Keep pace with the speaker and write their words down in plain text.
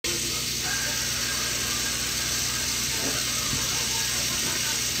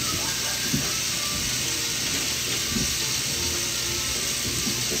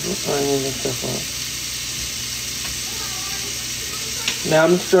Straining this stuff up. Now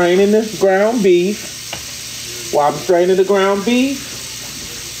I'm straining this ground beef. While I'm straining the ground beef,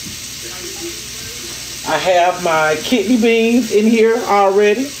 I have my kidney beans in here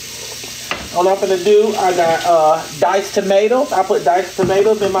already. What I'm gonna do, I got diced tomatoes. I put diced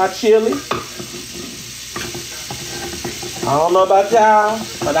tomatoes in my chili. I don't know about y'all,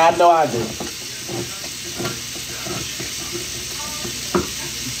 but I know I do.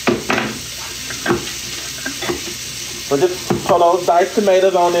 So just throw those diced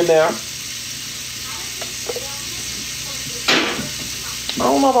tomatoes on in there. I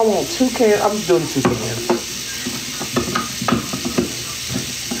don't know if I want 2 cans. I'm doing 2 cans.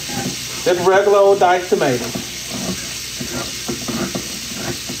 Just regular old diced tomatoes.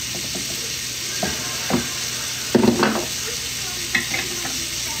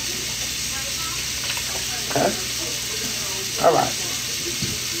 Okay. All right.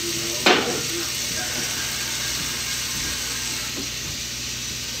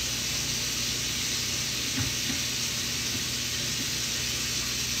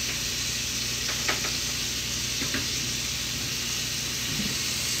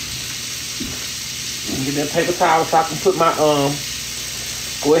 Get that paper towel so I can put my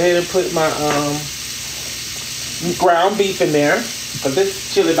go ahead and put my ground beef in there, because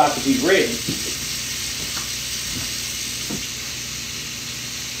this chili about to be ready.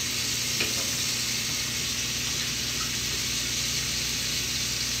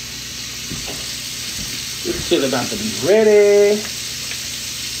 This chili about to be ready.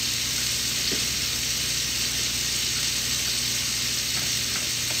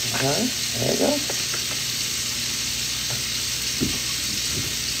 Okay, there you go.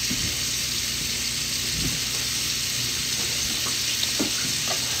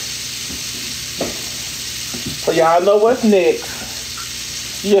 So y'all know what's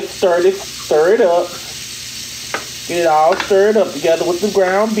next. You just stir it up. Get it all stirred up together with the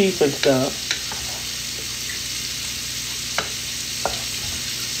ground beef and stuff.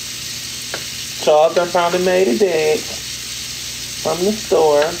 Charles done found a made a egg from the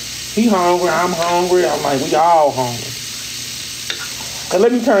store. He hungry, I'm hungry. I'm like, we all hungry. And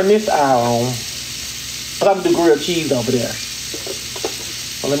let me turn this eye on. I'm gonna do grilled cheese over there.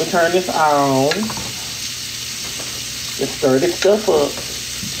 So let me turn this eye on. Just stir this stuff up.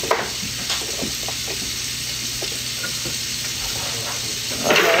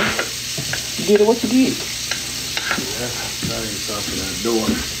 Okay. You get it? What you get? That ain't something that door.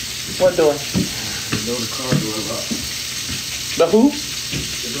 What door? The door, the car door lock. The who?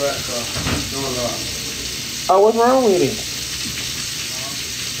 The black car door lock. Oh, what's wrong with it?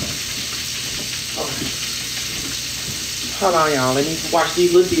 Hold on, y'all. Let me wash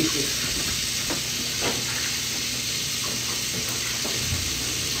these little dishes.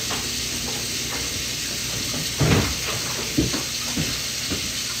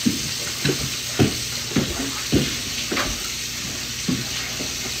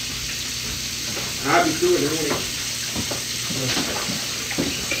 I'll be through it in a minute.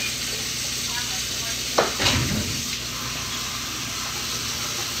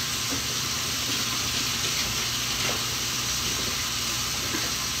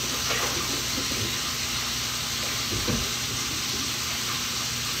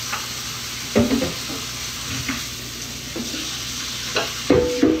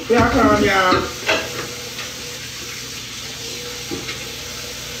 Here I come, y'all.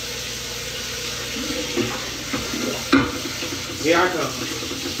 Here I come.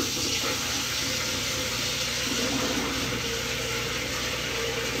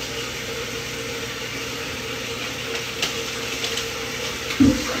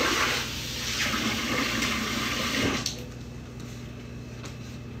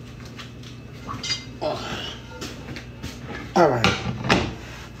 All right.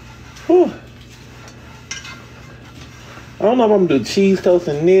 Whew. I don't know if I'm gonna do cheese toast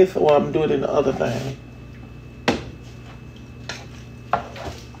in this or I'm gonna do it in the other thing.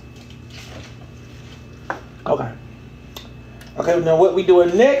 Okay. Okay, now what we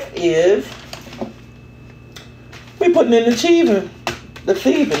doing next is we putting in the seasoning, the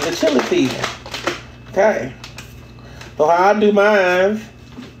chili seasoning. Okay. So how I do mine,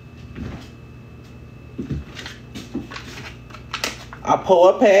 I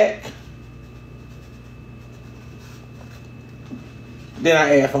pour a pack, then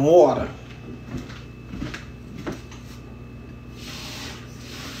I add some water.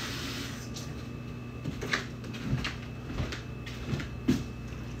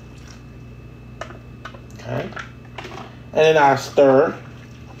 Okay. And then I stir.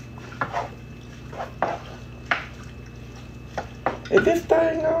 Is this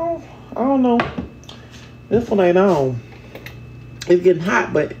thing on? I don't know. This one ain't on. It's getting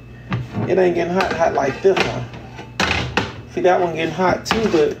hot, but it ain't getting hot like this one. See, that one getting hot too,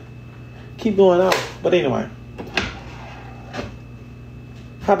 but keep going off. But anyway,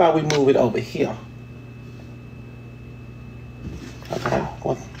 how about we move it over here? Okay,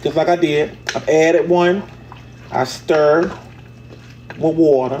 well, just like I did. I've added one. I stir with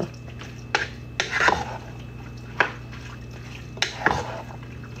water.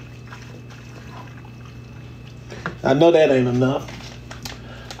 I know that ain't enough.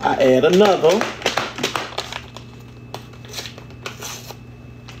 I add another.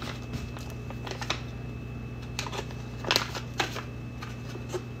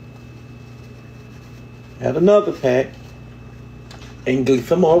 Add another pack. And get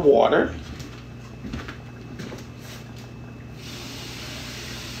some more water.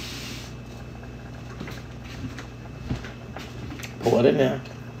 Pour it in there.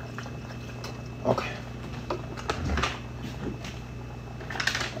 Okay.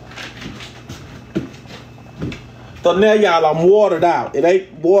 So now, y'all, I'm watered out. It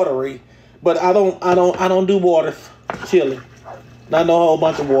ain't watery, but I don't do water chili. Not no whole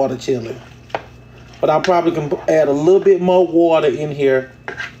bunch of water chili. But I probably can add a little bit more water in here.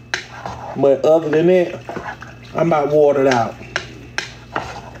 But other than that, I'm not watered out.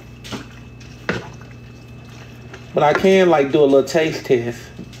 But I can like do a little taste test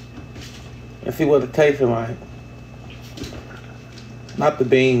and see what it tastes like. Not the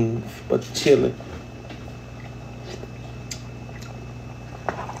beans, but the chili.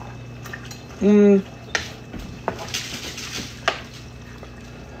 I'm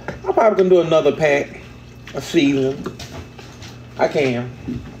probably gonna do another pack of seasoning. I can.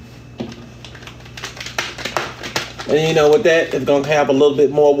 And you know what, that is gonna have a little bit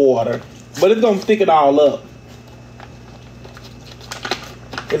more water, but it's gonna thicken it all up.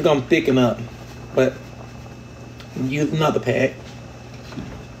 It's gonna thicken up, but use another pack.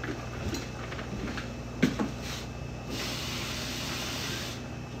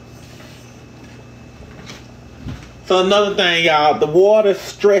 So another thing, y'all, the water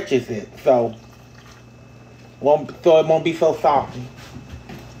stretches it, so it won't be so salty.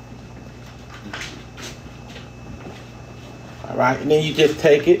 All right, and then you just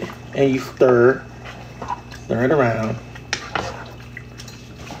take it and you stir it around.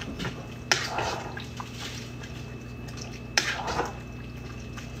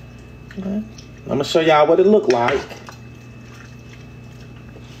 Okay. I'm gonna show y'all what it looked like.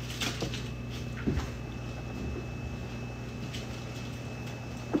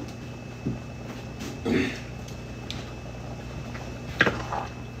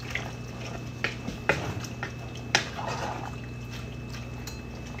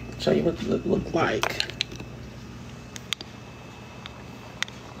 Show you what it looked like.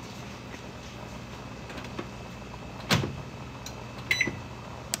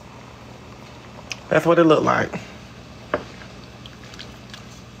 That's what it looked like.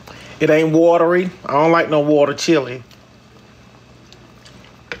 It ain't watery. I don't like no water chili.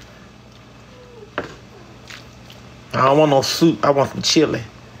 I don't want no soup. I want some chili.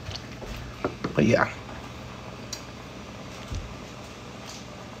 But yeah.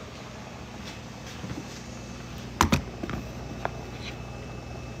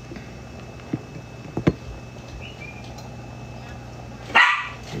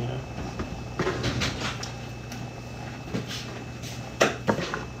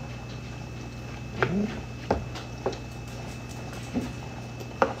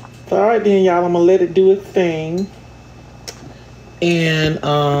 So, all right then, y'all, I'm gonna let it do its thing and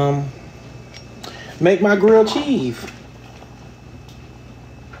make my grilled cheese.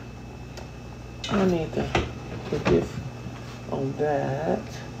 I need to put this on that.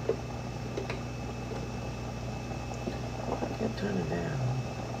 I can't turn it down.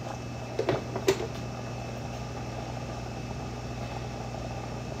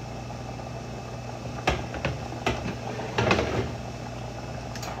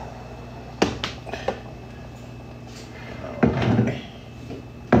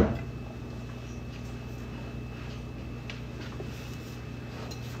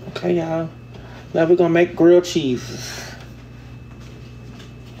 Okay, y'all. Now we're gonna make grilled cheeses.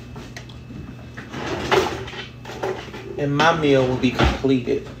 And my meal will be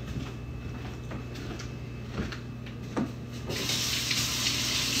completed.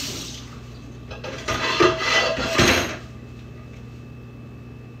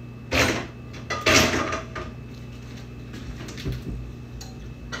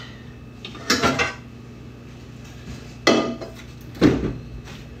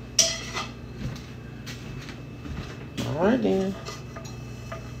 All right then.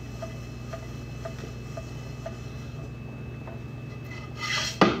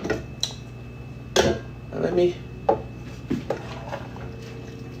 let me.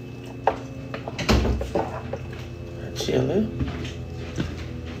 Chili.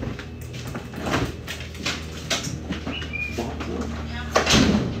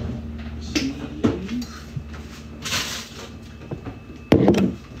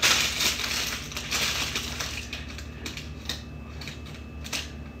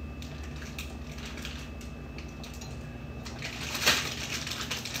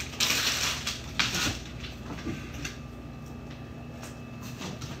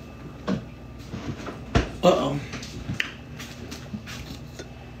 Uh-oh.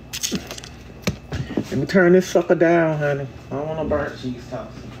 Let me turn this sucker down, honey. I don't want no burnt cheese toast.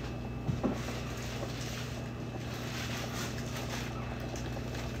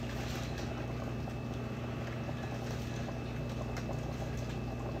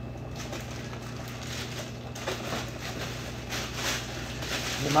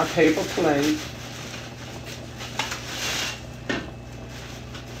 In my paper plate.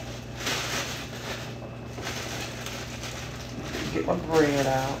 Get my bread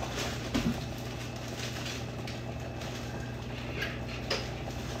out.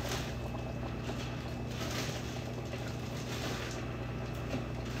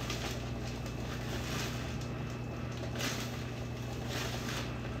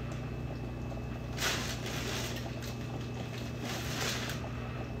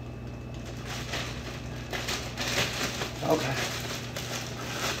 Okay.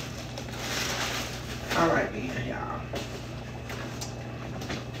 All right, then, y'all.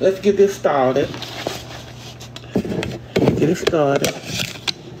 Let's get this started. Get it started.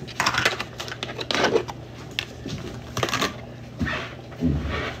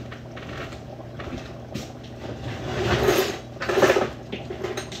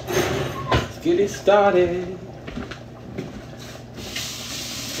 Let's get it started.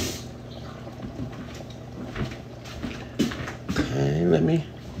 Okay, let me.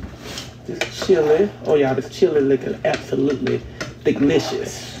 This chili. Oh, y'all, this chili looking absolutely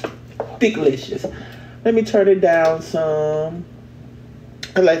delicious. Delicious. Let me turn it down some.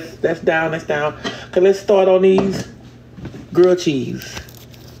 That's down. Okay, let's start on these grilled cheese.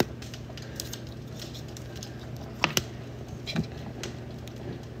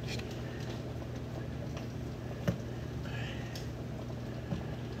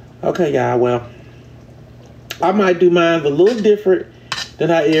 Okay, y'all, well, I might do mine a little different than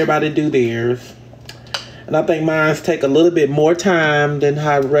how everybody do theirs. And I think mines take a little bit more time than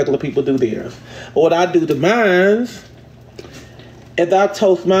how regular people do theirs. But what I do to mines is I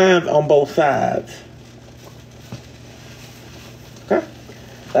toast mine on both sides. Okay?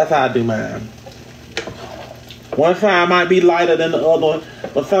 That's how I do mine. One side might be lighter than the other one,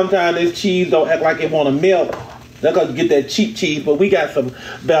 but sometimes this cheese don't act like it want to melt. They're going to get that cheap cheese, but we got some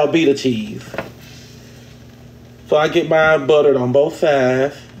Velveeta cheese. So I get mine buttered on both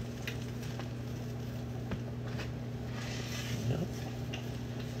sides.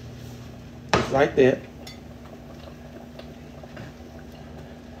 Like that.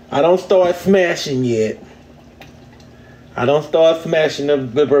 I don't start smashing yet. I don't start smashing the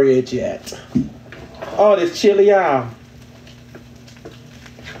bread yet. Oh, this chili, y'all.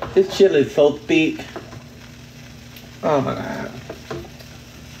 This chili is so thick. Oh my God.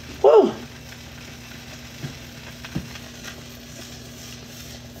 Woo.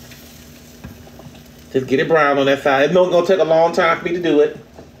 Just get it brown on that side. It's not gonna take a long time for me to do it.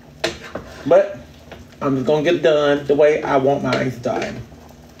 But I'm just gonna get it done the way I want mine done.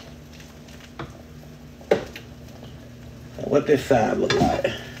 What this side look like?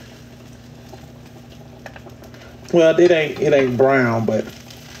 Well, it ain't brown, but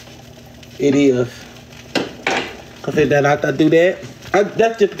it is. Cause then after I do that,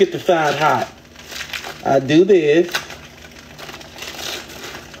 that's just to get the side hot. I do this,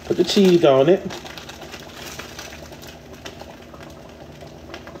 put the cheese on it.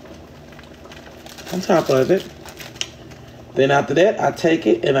 On top of it. Then after that, I take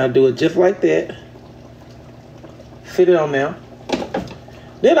it and I do it just like that. Sit it on there.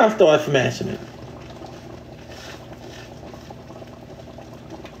 Then I start smashing it.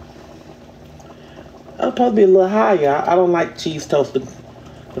 I'll probably be a little higher. I don't like cheese toast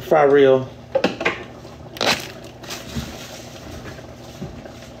to fry real.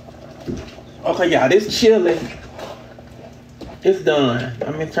 Okay, y'all, this chili is done.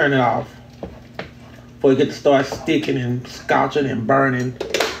 Let me turn it off. Before it gets to start sticking and scorching and burning,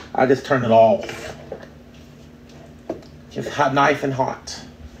 I just turn it off. Just hot, nice and hot.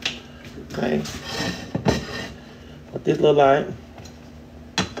 Okay. What this look like?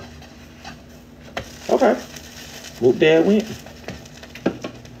 Okay. Whoop, there it went.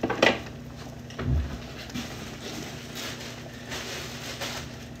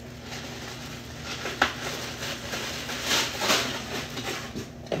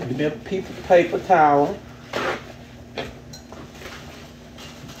 me a piece of paper towel.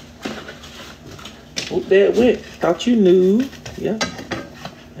 Oop, there it went. Thought you knew. Yep.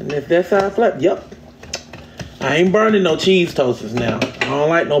 And if that's how I flap, yep. I ain't burning no cheese toasters now. I don't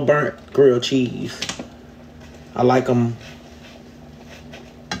like no burnt grilled cheese. I like them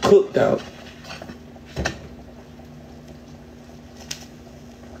cooked out.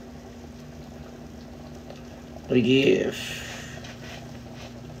 But yes.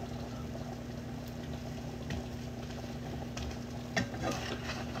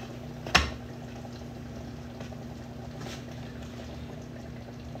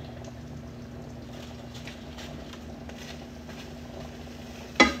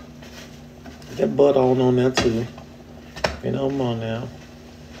 That butter on there too. You know, come on now.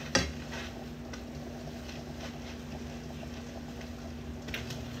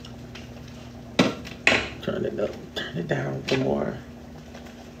 Turn it up, turn it down some more.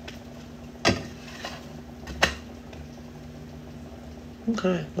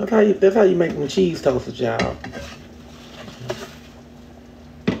 Okay, that's how you make them cheese toasters, y'all.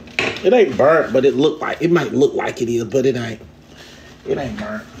 It ain't burnt, but it might look like it is, but it ain't. It ain't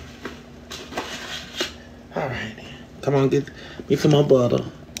burnt. All right, come on, get me some more butter.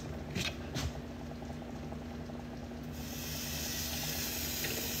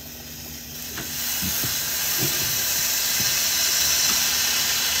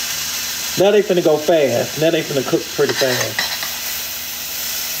 Now they finna go fast. Now they finna cook pretty fast.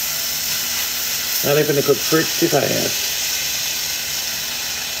 Now they finna cook pretty fast.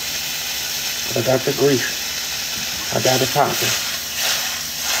 I got the grease. I got it popping.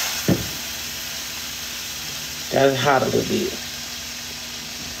 Got it hot a little bit.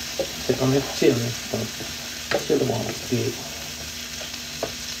 Stick on this chili. Chili won't stick.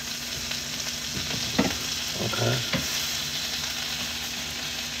 Okay.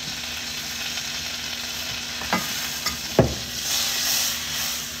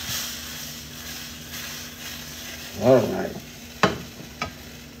 All right.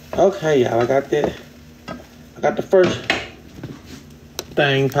 Okay, y'all. I got that. I got the first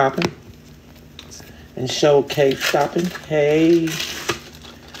thing popping. And showcase stopping. Hey.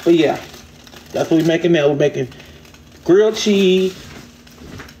 But yeah, that's what we're making now. We're making grilled cheese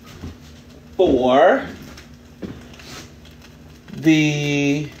for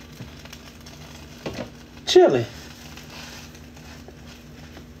the chili.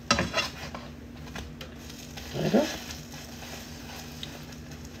 There you go.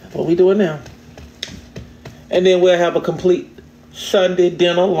 That's what we doing now. And then we'll have a complete Sunday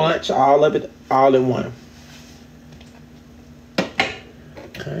dinner, lunch, all of it, all in one.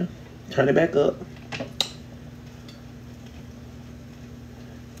 Okay, turn it back up.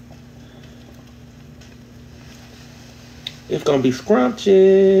 It's gonna be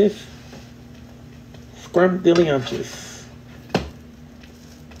scrumptious. Scrumptious.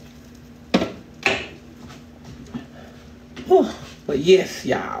 But yes,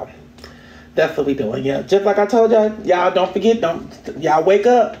 y'all. That's what we doing. Yeah, just like I told y'all. Y'all don't forget. Y'all wake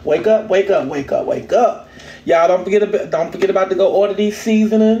up. Wake up. Wake up. Wake up. Wake up. Y'all don't forget about to go order these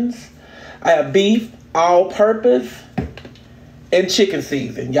seasonings. I have beef, all-purpose, and chicken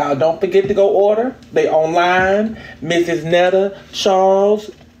season. Y'all don't forget to go order. They online. Mrs.Netta Charles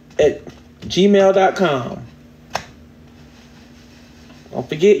at gmail.com. Don't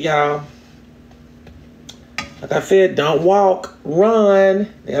forget, y'all. Like I said, don't walk,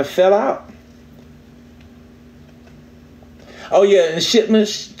 run. They'll sell out. Oh yeah, and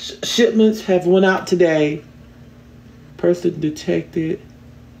shipments have went out today. Person detected.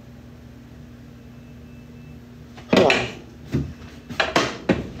 Hold on.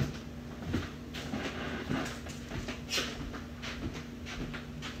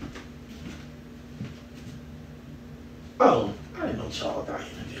 Oh, I didn't know Charles out here.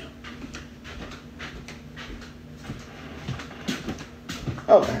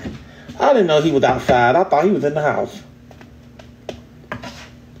 Okay. I didn't know he was outside. I thought he was in the house.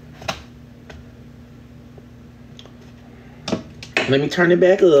 Let me turn it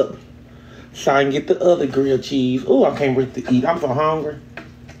back up so I can get the other grilled cheese. Oh, I can't wait to eat. I'm so hungry.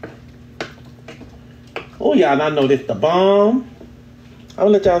 Oh, y'all, I know this the bomb. I'll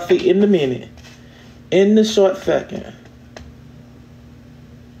let y'all see in a minute. In the short second.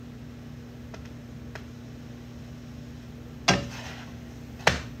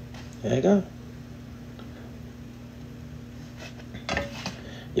 There you go.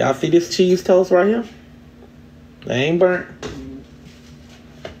 Y'all see this cheese toast right here? They ain't burnt.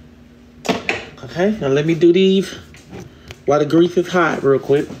 Okay, now let me do these while the grease is hot real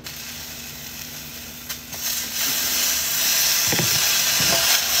quick.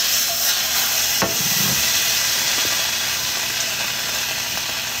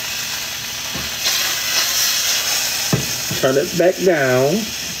 Turn it back down.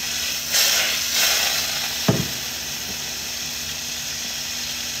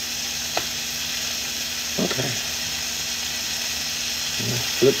 Okay.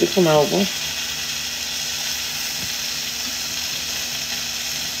 Flip this one over.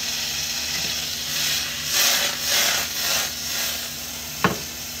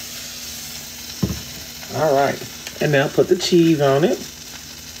 All right. And now put the cheese on it.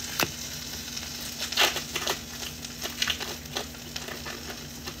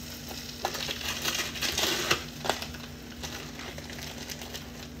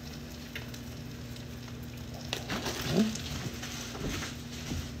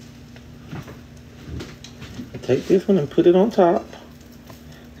 Take this one and put it on top.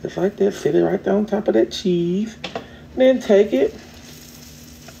 Just like that. Sit it right there on top of that cheese. Then take it.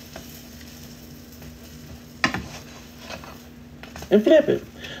 And flip it.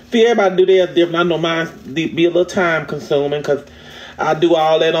 See, everybody do theirs different. I know mine be a little time consuming because I do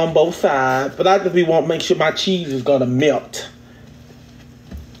all that on both sides. But I just want to make sure my cheese is going to melt.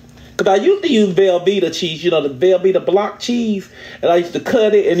 Because I used to use Velveeta cheese, you know, the Velveeta block cheese. And I used to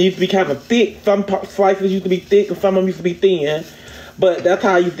cut it and it used to be kind of thick. Some slices used to be thick and some of them used to be thin. But that's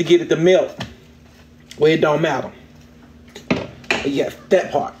how I used to get it to melt. Where it don't matter. But yes,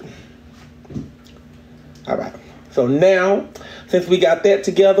 that part. All right. So now, since we got that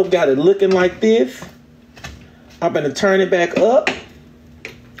together, we got it looking like this. I'm going to turn it back up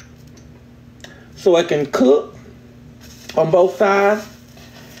so it can cook on both sides.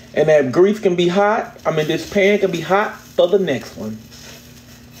 And that grease can be hot. I mean, this pan can be hot for the next one.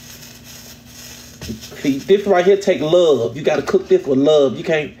 See, this right here take love. You got to cook this with love. You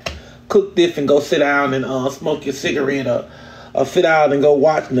can't cook this and go sit down and smoke your cigarette or sit down and go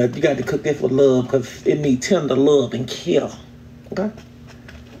watch nothing. You got to cook this with love because it needs tender love and care. Okay?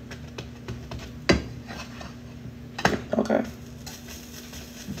 Okay.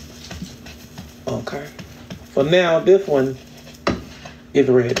 Okay. So now this one is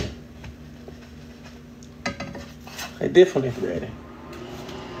ready. Okay, this one is ready.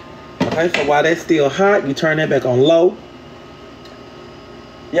 Okay, so while that's still hot, you turn that back on low.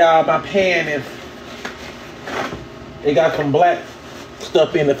 Y'all, my pan is, it got some black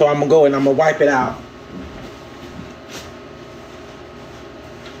stuff in it, so I'm gonna go and I'm gonna wipe it out.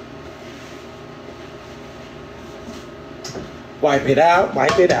 Wipe it out,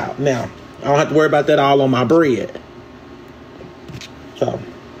 wipe it out. Now, I don't have to worry about that all on my bread. So,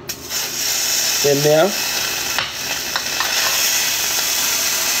 in there,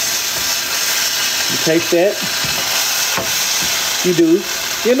 you take that, you do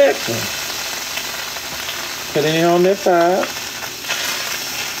your next one. Put it in on that side.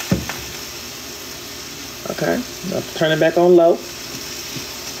 Okay, now turn it back on low.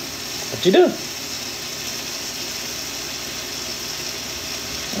 What you do?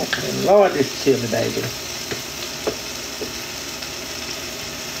 Okay, Lord, this chili, baby.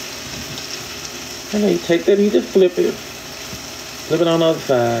 And then you take that and you just flip it. Flip it on the other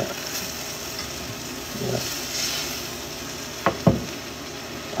side.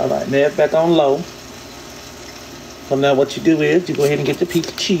 Yeah. All right, now it's back on low. So now what you do is you go ahead and get your piece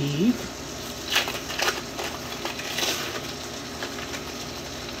of cheese.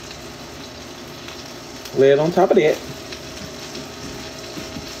 Lay it on top of that.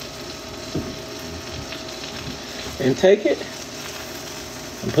 And take it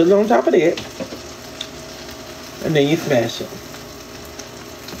and put it on top of that. And then you smash it.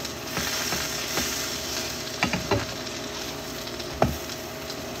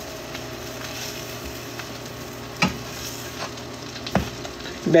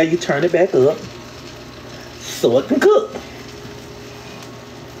 Now you turn it back up so it can cook.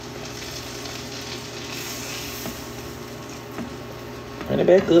 Turn it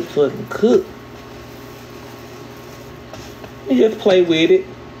back up so it can cook. You just play with it.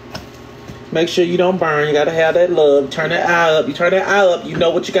 Make sure you don't burn. You gotta have that love. Turn that eye up. You turn that eye up, you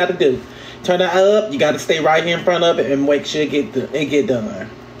know what you gotta do. Turn that eye up, you gotta stay right here in front of it and make sure it get done.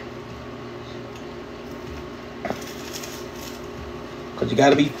 Cause you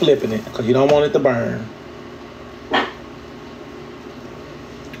gotta be flipping it, cause you don't want it to burn.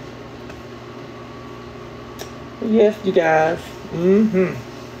 Yes, you guys.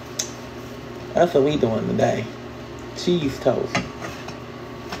 That's what we doing today. Cheese toast.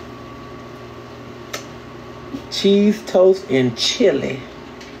 Cheese toast and chili.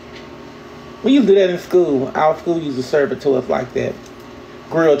 We used to do that in school. Our school used to serve it to us like that.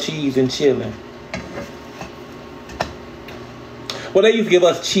 Grilled cheese and chili. Well, they used to give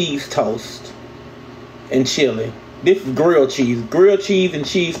us cheese toast and chili. This is grilled cheese. Grilled cheese and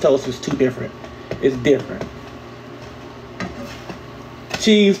cheese toast is two different. It's different.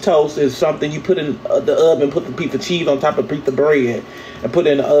 cheese toast is something you put in the oven, put the piece of cheese on top of a piece of bread, and put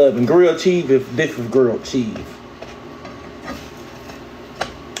it in the oven. Grilled cheese this is grilled cheese.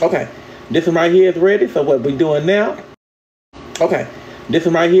 Okay, this one right here is ready. So what we doing now? Okay, this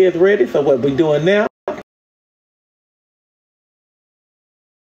one right here is ready. So what we doing now?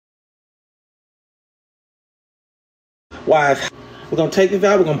 While it's hot, we're gonna take this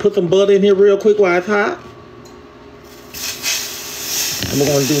out. We're gonna put some butter in here real quick while it's hot. And we're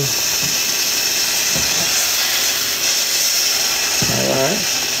gonna do. All right.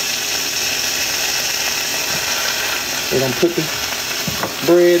 We're gonna put the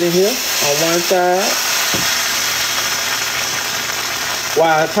bread in here on one side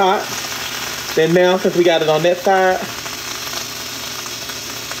while it's hot. Then now, since we got it on that side,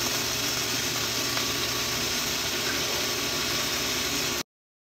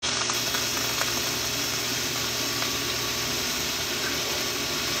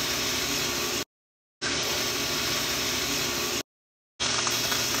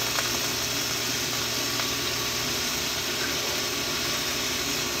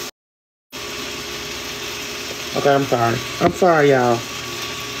 okay, I'm sorry. I'm sorry, y'all.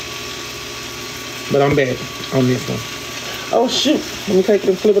 But I'm back on this one. Oh, shoot. Let me take it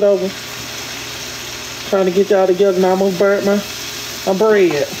and flip it over. Trying to get y'all together and I almost burnt my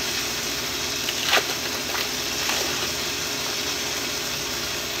bread.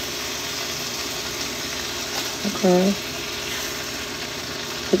 Okay.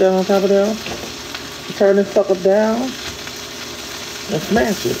 Put that on top of there. Turn this sucker down and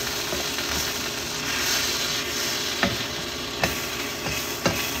smash it.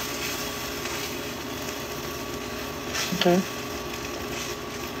 Okay.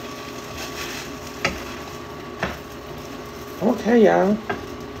 Okay, y'all.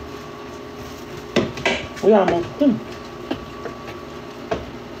 We almost done.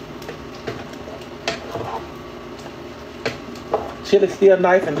 Chili's still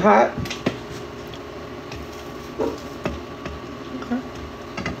nice and hot. Okay.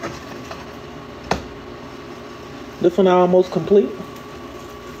 This one almost complete.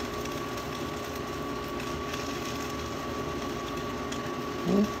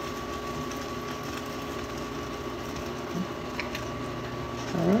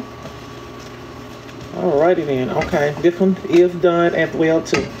 Alright. Alrighty then. Okay, this one is done as well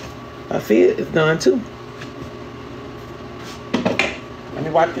too. I see it, it's done too. Let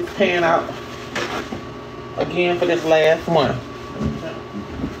me wipe this pan out again for this last one.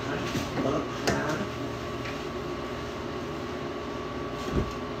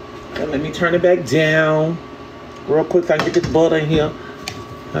 And let me turn it back down real quick so I can get this butter in here.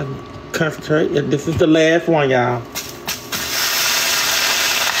 I can concentrate. This is the last one, y'all.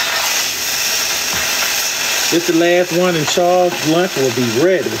 This is the last one and Charles' lunch will be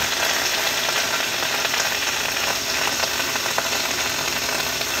ready.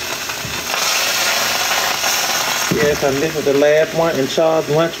 Yes, and this is the last one and Charles'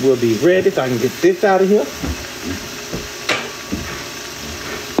 lunch will be ready. So I can get this out of here.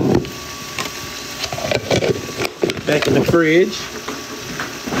 Back in the fridge.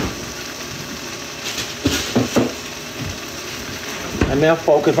 And now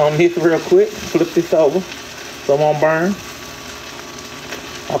focus on this real quick. Flip this over so it won't burn.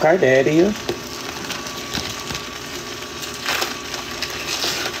 Okay, there it is.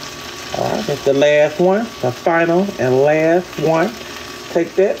 Alright, that's the last one. The final and last one.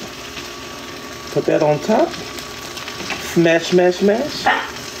 Take that. Put that on top. Smash, smash, smash.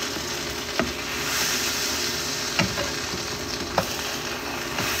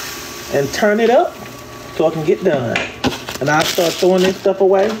 And turn it up so I can get done. And I'll start throwing this stuff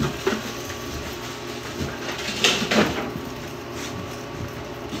away.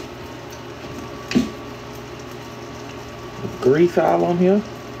 Grease all on here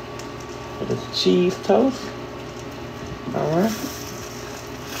for this cheese toast. All right.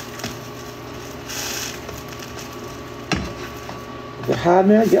 Is it hot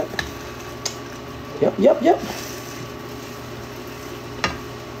now? Yep. Yep, yep, yep.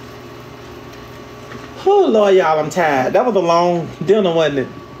 Oh, Lord, y'all, I'm tired. That was a long dinner, wasn't it?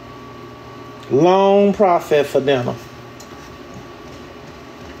 Long process for dinner.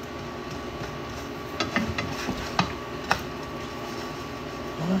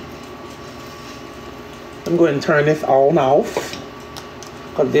 I'm going to turn this on off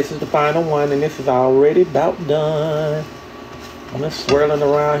because this is the final one and this is already about done. I'm just swirling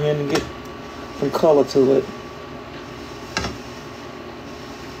around here to get some color to it.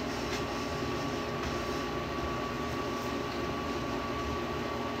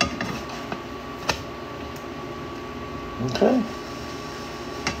 Okay.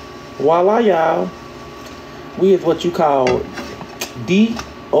 Voila, y'all. We is what you call D-O-N-E.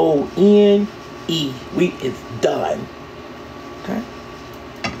 We is done. Okay.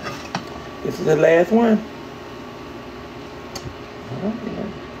 This is the last one.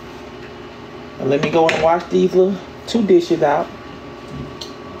 Now let me go and wash these little 2 dishes out.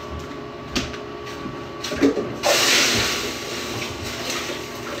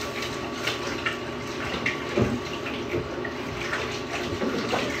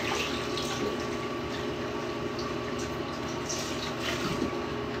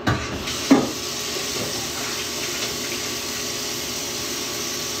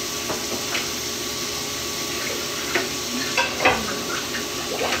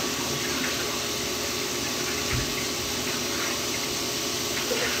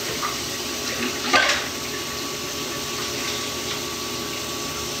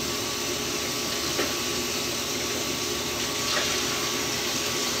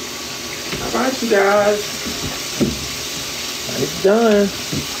 Alright, you guys. It's done.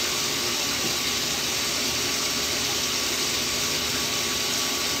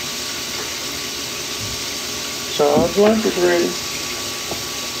 Charles' lunch is ready.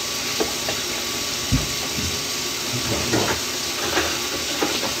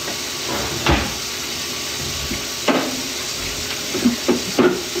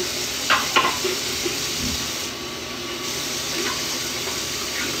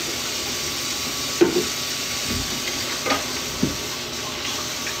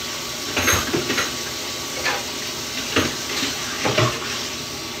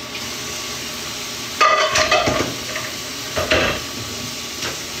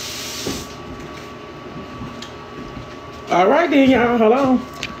 All right then, y'all. Hold on.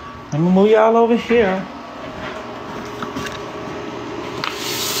 Let me move y'all over here.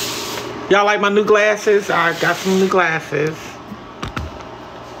 Y'all like my new glasses? I got some new glasses.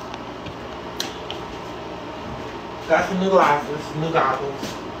 Got some new glasses, new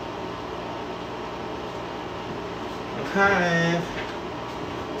goggles. Okay.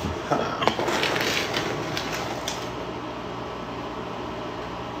 Hold on.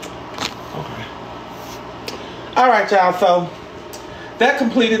 Okay. All right, y'all. So that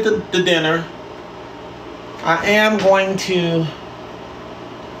completed the dinner. I am going to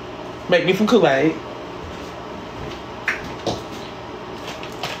make me some Kool-Aid.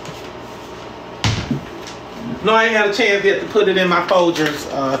 No, I ain't had a chance yet to put it in my Folgers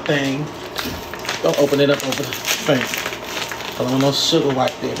thing. Don't open it up over the thing. I don't want no sugar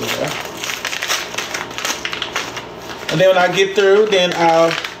wiped everywhere. And then when I get through, then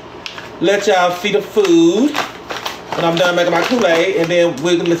I'll let y'all see the food. When I'm done making my Kool-Aid, and then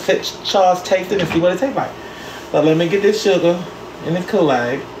we're gonna let Charles taste it and see what it tastes like. So let me get this sugar and this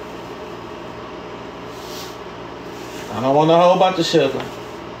Kool-Aid. I don't want a whole bunch of sugar.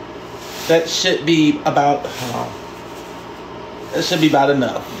 That should be about, that should be about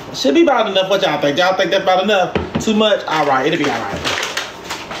enough. It should be about enough. What y'all think? Y'all think that's about enough? Too much? All right, it'll be all right.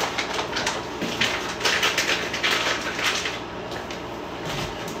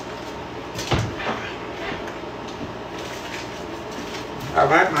 All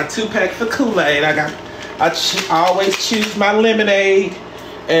right, my 2 packs of Kool-Aid. I always choose my lemonade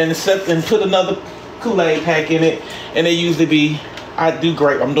and put another Kool-Aid pack in it, and they usually be. I do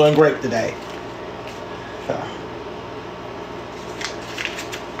grape. I'm doing grape today. So.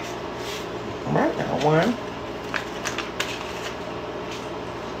 All right, now one.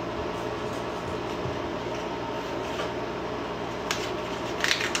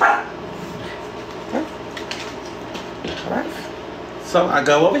 All right. So I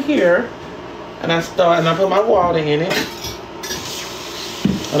go over here, and I put my water in it,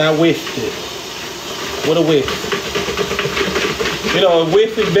 and I whisk it with a whisk. You know, a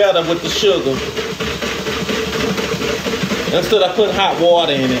whisk is better with the sugar. Instead of putting hot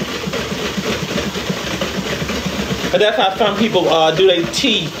water in it. But that's how some people do their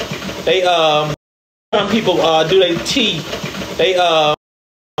tea. Some people do their tea.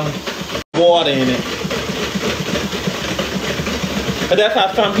 Water in it. But that's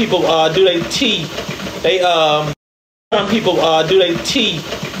how some people do their tea. Some people do their tea.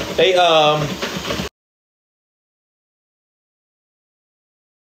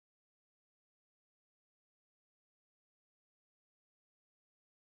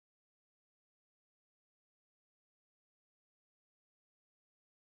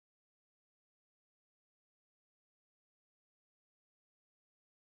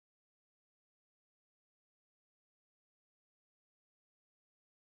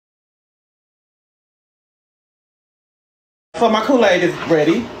 So my Kool-Aid is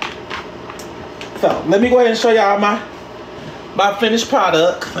ready. So let me go ahead and show y'all my my finished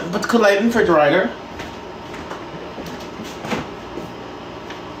product. Let me put the Kool-Aid in the refrigerator.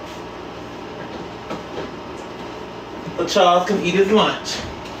 So Charles can eat his lunch.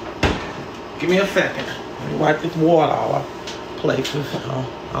 Give me a second. Let me wipe this water off places. I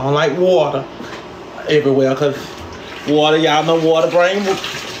don't like water everywhere because water, y'all know water brings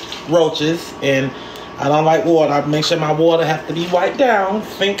roaches, and I don't like water. I make sure my water has to be wiped down,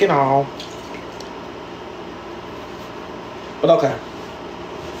 sink and all. But okay.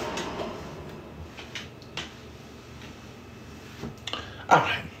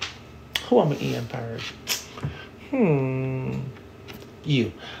 Alright. Who am I in first?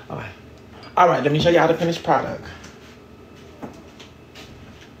 You. Alright. Alright, let me show y'all the finished product.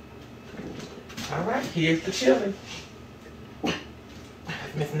 Alright, here's the chili.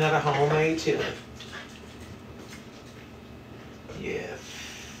 Mrs.Netta homemade chili. Yes.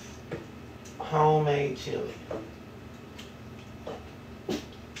 Homemade chili.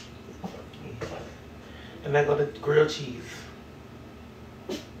 And I got the grilled cheese.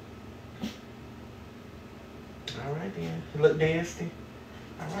 Alright then. It look nasty.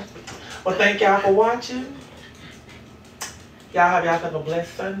 Alright. Well, thank y'all for watching. Y'all have a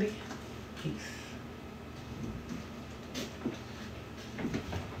blessed Sunday. Peace.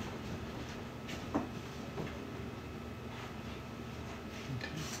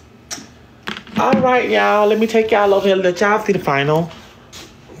 Alright, y'all. Let me take y'all over here and let y'all see the final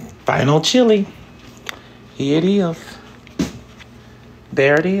chili. Here it is.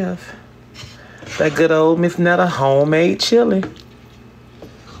 There it is. That good old Mrs.Netta homemade chili.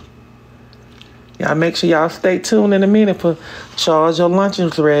 Y'all make sure y'all stay tuned in a minute for Charles. Your lunch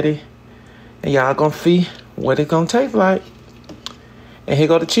is ready. And y'all gonna see what it's gonna taste like. And here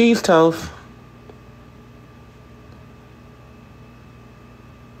go the cheese toast.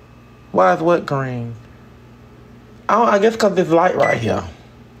 Why is what green? I guess because it's light right here.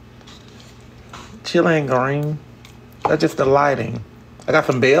 Chili ain't green. That's just the lighting. I got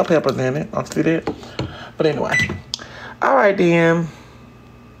some bell peppers in it. I'll see that. But anyway. Alright then.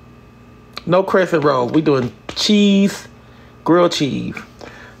 No crescent roll. We doing cheese, grilled cheese.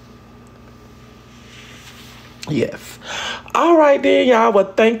 Yes. Alright then, y'all.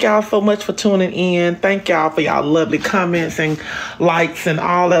 Well, thank y'all so much for tuning in. Thank y'all for y'all lovely comments and likes and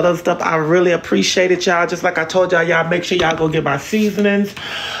all that other stuff. I really appreciate it, y'all. Just like I told y'all, make sure y'all go get my seasonings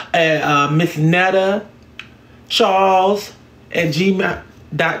at Mrs.Netta, Charles at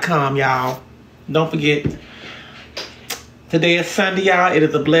gmail.com, y'all. Don't forget, today is Sunday, y'all. It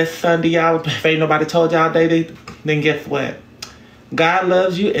is a blessed Sunday, y'all. If ain't nobody told y'all then guess what? God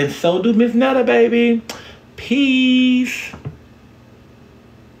loves you, and so do Mrs.Netta, baby. Peace.